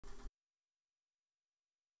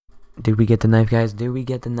Did we get the knife, guys? Did we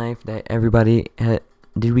get the knife that everybody had?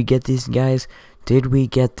 Did we get these, guys? Did we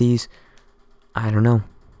get these? I don't know.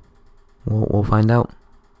 We'll find out.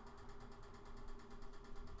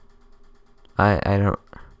 I don't.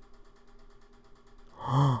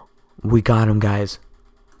 We got him, guys.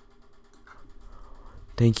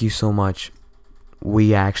 Thank you so much.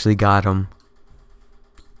 We actually got him.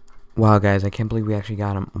 Wow, guys, I can't believe we actually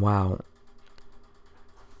got him. Wow.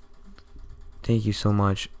 Thank you so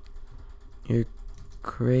much. You're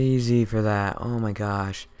crazy for that. Oh my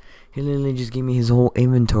gosh. He literally just gave me his whole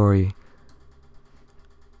inventory.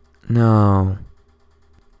 No.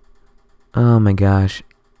 Oh my gosh.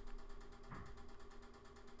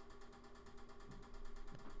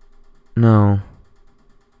 No.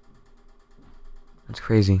 That's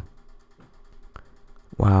crazy.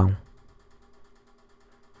 Wow.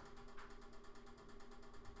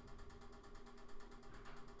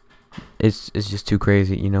 It's just too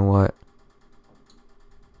crazy. You know what?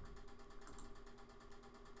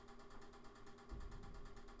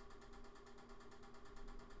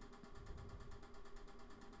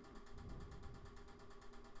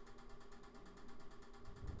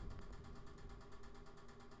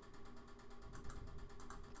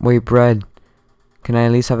 Wait, bread. Can I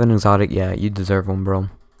at least have an exotic? Yeah, you deserve one, bro.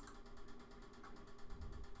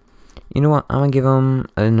 You know what? I'm gonna give him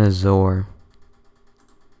an Azor.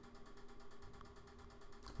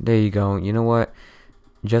 There you go. You know what?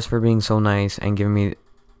 Just for being so nice and giving me...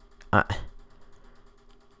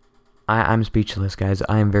 I'm speechless, guys.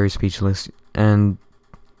 I am very speechless. And...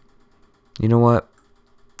 you know what?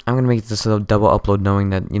 I'm gonna make this a double upload knowing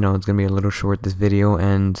that, you know, it's gonna be a little short, this video,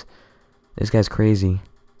 and... this guy's crazy.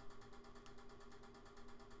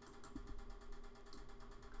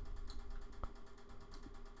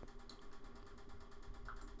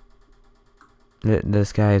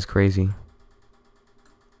 This guy is crazy.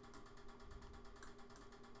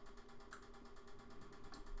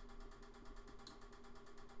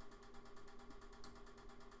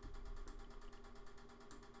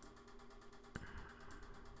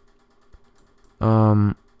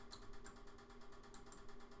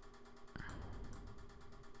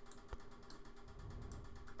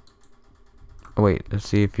 Oh wait, let's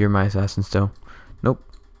see if you're my assassin still. Nope.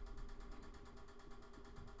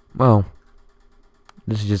 Well,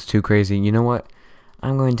 this is just too crazy. You know what?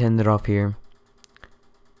 I'm going to end it off here.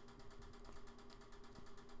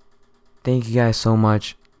 Thank you guys so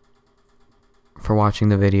much for watching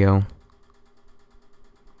the video.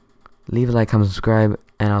 Leave a like, comment, subscribe,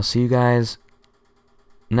 and I'll see you guys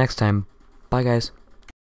next time. Bye, guys.